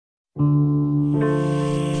It's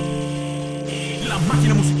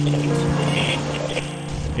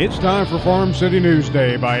time for Farm City News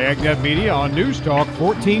Day by AgNet Media on News Talk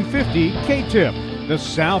 1450 KTIP, the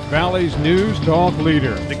South Valley's News Talk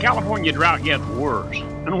leader. The California drought gets worse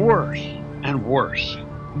and worse and worse.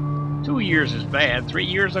 2 years is bad, 3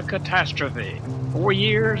 years a catastrophe, 4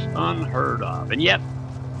 years unheard of. And yet,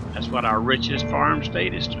 that's what our richest farm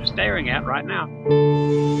state is staring at right now.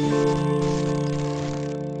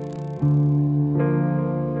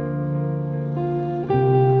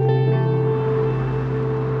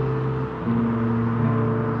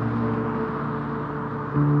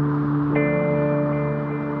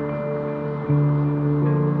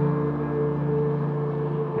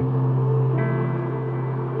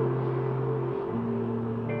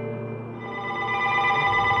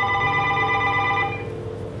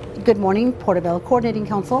 Good morning, Porterville Coordinating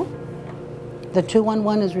Council. The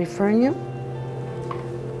 211 is referring you.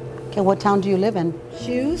 Okay, what town do you live in?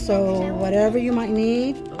 So whatever you might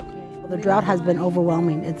need. Okay. The drought has been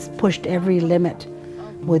overwhelming. It's pushed every limit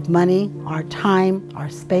with money, our time, our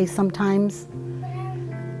space sometimes.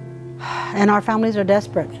 And our families are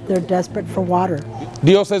desperate. They're desperate for water.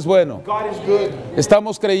 Dios es bueno. God is good.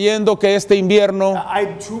 Estamos creyendo que este invierno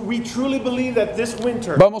We truly believe that this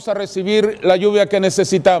winter vamos a recibir la lluvia que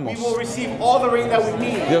necesitamos. we will receive all the rain that we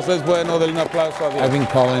need. Dios es bueno, denle un aplauso a Dios. I've been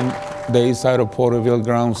calling the east side of Porterville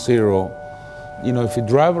ground zero. You know, if you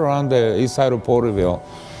drive around the east side of Porterville,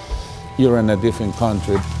 you're in a different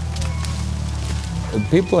country. The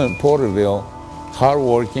people in Porterville,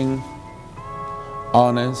 hardworking,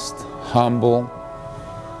 honest, humble.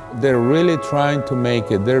 They're really trying to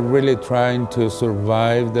make it. They're really trying to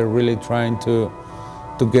survive. They're really trying to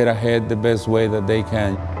get ahead the best way that they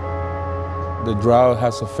can. The drought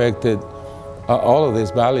has affected all of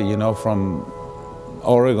this valley, you know, from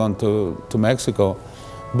Oregon to Mexico.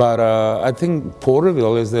 But I think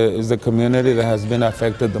Porterville is the community that has been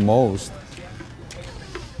affected the most.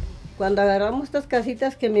 Cuando agarramos estas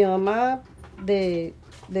casitas que mi mamá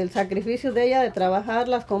del sacrificio de ella de trabajar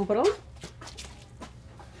las compró.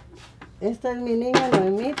 Esta es mi niña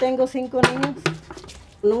Noemí, tengo 5 niños.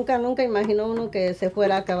 Nunca imaginó uno que se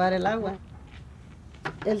fuera a acabar el agua.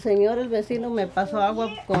 El señor, el vecino, me pasó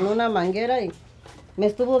agua con una manguera y me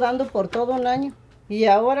estuvo dando por todo un año. Y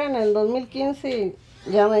ahora en el 2015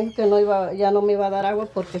 ya me dijo que ya no me iba a dar agua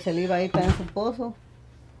porque se le iba a ir en su pozo.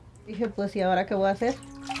 Dije, pues, ¿y ahora qué voy a hacer?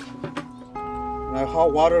 I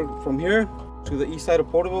haul water from here to the east side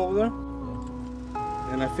of Porterville over there.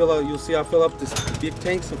 And I you'll see I fill up these big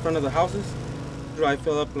tanks in front of the houses. I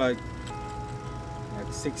fill up like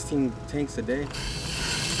 16 tanks a day. I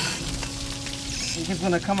think it's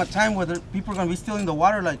gonna come a time where people are gonna be stealing the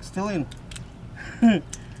water, like stealing. That's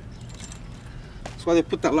why they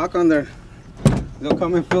put that lock on there. They'll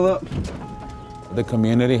come and fill up. The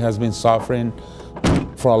community has been suffering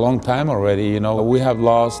for a long time already. You know, we have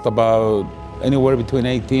lost about anywhere between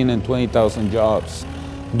 18 and 20,000 jobs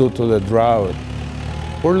due to the drought.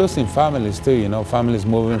 We're losing families too, you know, families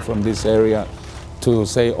moving from this area to,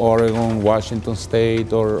 say, Oregon, Washington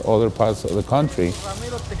State, or other parts of the country.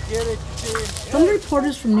 Some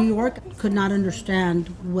reporters from New York could not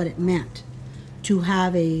understand what it meant to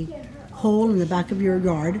have a hole in the back of your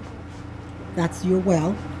yard, that's your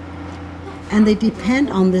well, and they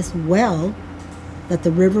depend on this well that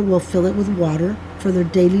the river will fill it with water for their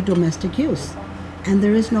daily domestic use. And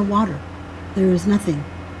there is no water. There is nothing.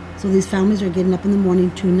 So these families are getting up in the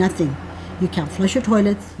morning to nothing. You can't flush your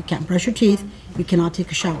toilets, you can't brush your teeth, you cannot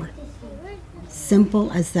take a shower.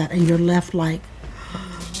 Simple as that, and you're left like,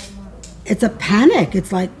 it's a panic.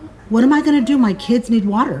 It's like, what am I gonna do? My kids need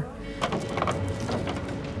water.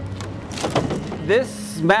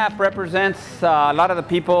 This map represents a lot of the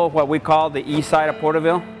people, what we call the east side of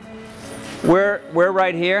Porterville. We're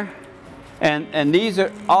right here, and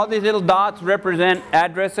all these little dots represent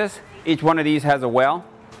addresses. Each one of these has a well.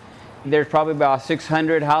 There's probably about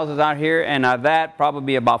 600 houses out here, and of that,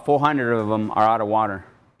 probably about 400 of them are out of water.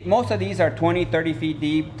 Most of these are 20, 30 feet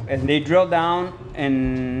deep, and they drill down,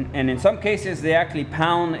 and in some cases, they actually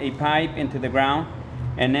pound a pipe into the ground,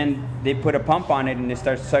 and then they put a pump on it, and they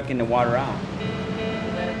start sucking the water out.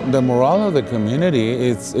 The morale of the community,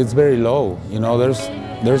 it's very low. You know,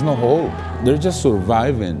 there's no hope. They're just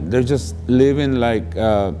surviving. They're just living like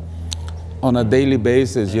on a daily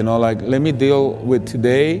basis, you know, like, let me deal with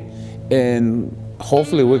today, and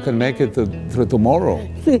hopefully we can make it through tomorrow.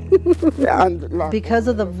 Because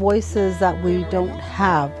of the voices that we don't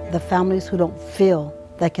have, the families who don't feel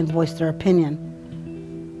that can voice their opinion,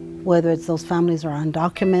 whether it's those families are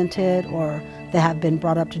undocumented or they have been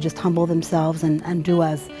brought up to just humble themselves and do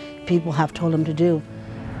as people have told them to do.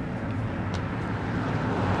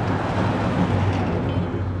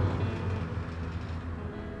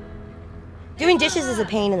 Doing dishes is a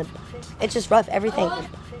pain, and it's just rough, everything.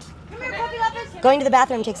 Going to the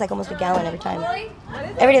bathroom takes like almost a gallon every time.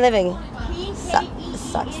 Everyday living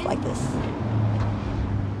sucks like this.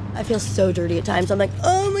 I feel so dirty at times. I'm like,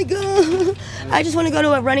 oh my God. I just want to go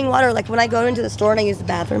to a running water. Like when I go into the store and I use the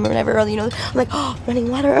bathroom or whatever, I'm like, oh, running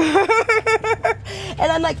water. And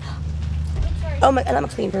I'm like, oh my, and I'm a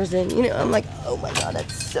clean person. I'm like, oh my God,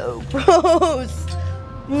 that's so gross.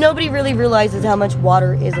 Nobody really realizes how much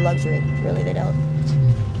water is a luxury. Really, they don't.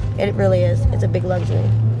 It really is. It's a big luxury.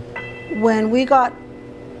 When we got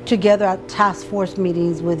together at task force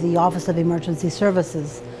meetings with the Office of Emergency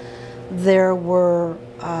Services, there were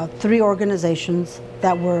 3 organizations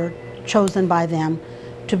that were chosen by them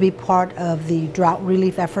to be part of the drought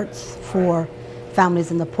relief efforts for families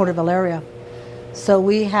in the Porterville area. So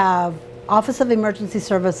we have Office of Emergency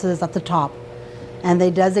Services at the top, and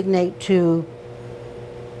they designate to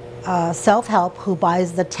Self-Help, who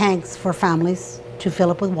buys the tanks for families to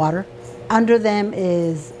fill up with water. Under them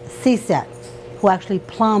is CSET, who actually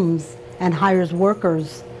plumbs and hires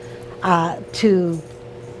workers to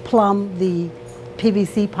plumb the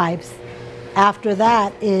PVC pipes. After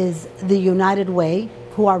that is the United Way,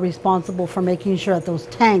 who are responsible for making sure that those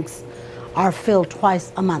tanks are filled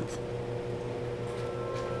twice a month.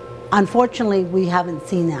 Unfortunately, we haven't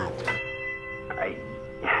seen that.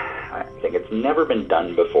 I think it's never been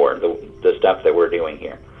done before, the stuff that we're doing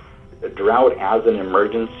here. The drought as an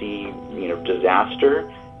emergency, disaster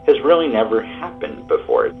has really never happened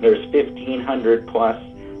before. There's 1,500 plus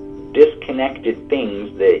disconnected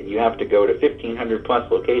things that you have to go to 1,500 plus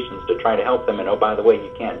locations to try to help them, and oh, by the way,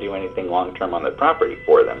 you can't do anything long-term on the property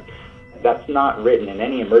for them. That's not written in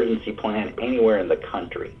any emergency plan anywhere in the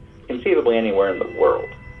country, conceivably anywhere in the world.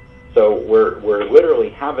 So we're literally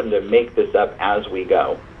having to make this up as we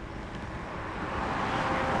go.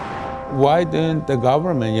 Why didn't the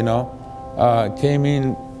government, came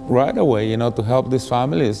in right away, to help these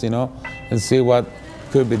families, and see what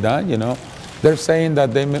could be done, They're saying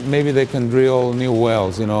that maybe they can drill new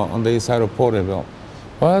wells, on the east side of Porterville.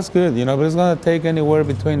 Well, that's good, but it's going to take anywhere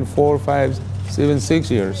between 4, 5, even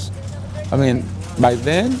 6 years. I mean, by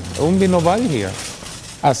then, there won't be nobody here.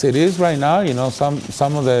 As it is right now, some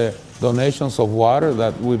of the donations of water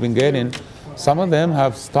that we've been getting, some of them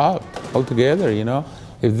have stopped altogether,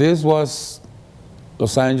 If this was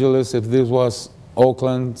Los Angeles, if this was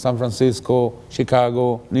Oakland, San Francisco,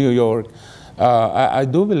 Chicago, New York, I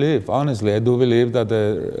do believe, honestly, I do believe that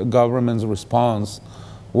the government's response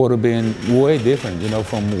would have been way different,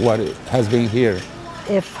 from what it has been here.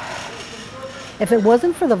 If it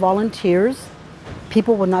wasn't for the volunteers,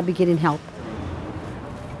 people would not be getting help.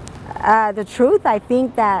 The truth, I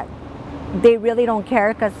think that they really don't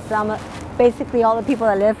care, because basically all the people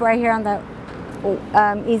that live right here on the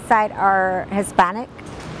east side are Hispanic.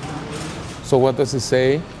 So what does it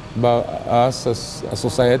say about us as a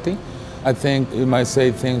society? I think it might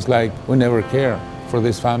say things like, we never care for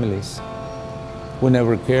these families. We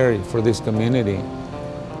never care for this community.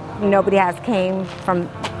 Nobody has came from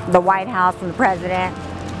the White House, from the president.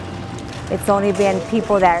 It's only been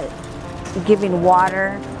people that are giving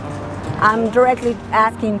water. I'm directly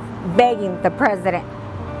asking, begging the president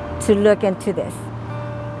to look into this.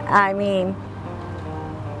 I mean,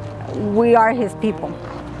 we are his people.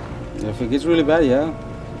 If it gets really bad, yeah,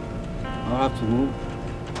 I'll have to move.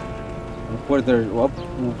 Where they're up,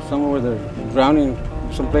 somewhere where they're drowning,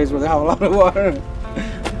 someplace where they have a lot of water.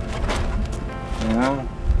 Yeah.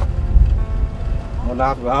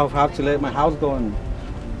 I'll have to let my house go and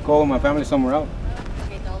go with my family somewhere else.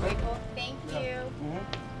 Thank you.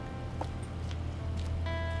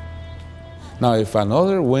 Now, if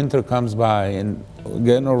another winter comes by and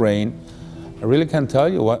get no rain, I really can't tell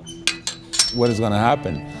you what is going to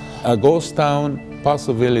happen. A ghost town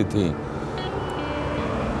possibility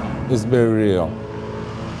is very real.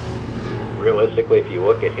 Realistically, if you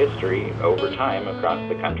look at history over time across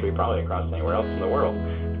the country, probably across anywhere else in the world,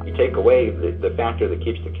 you take away the factor that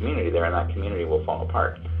keeps the community there, and that community will fall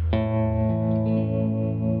apart.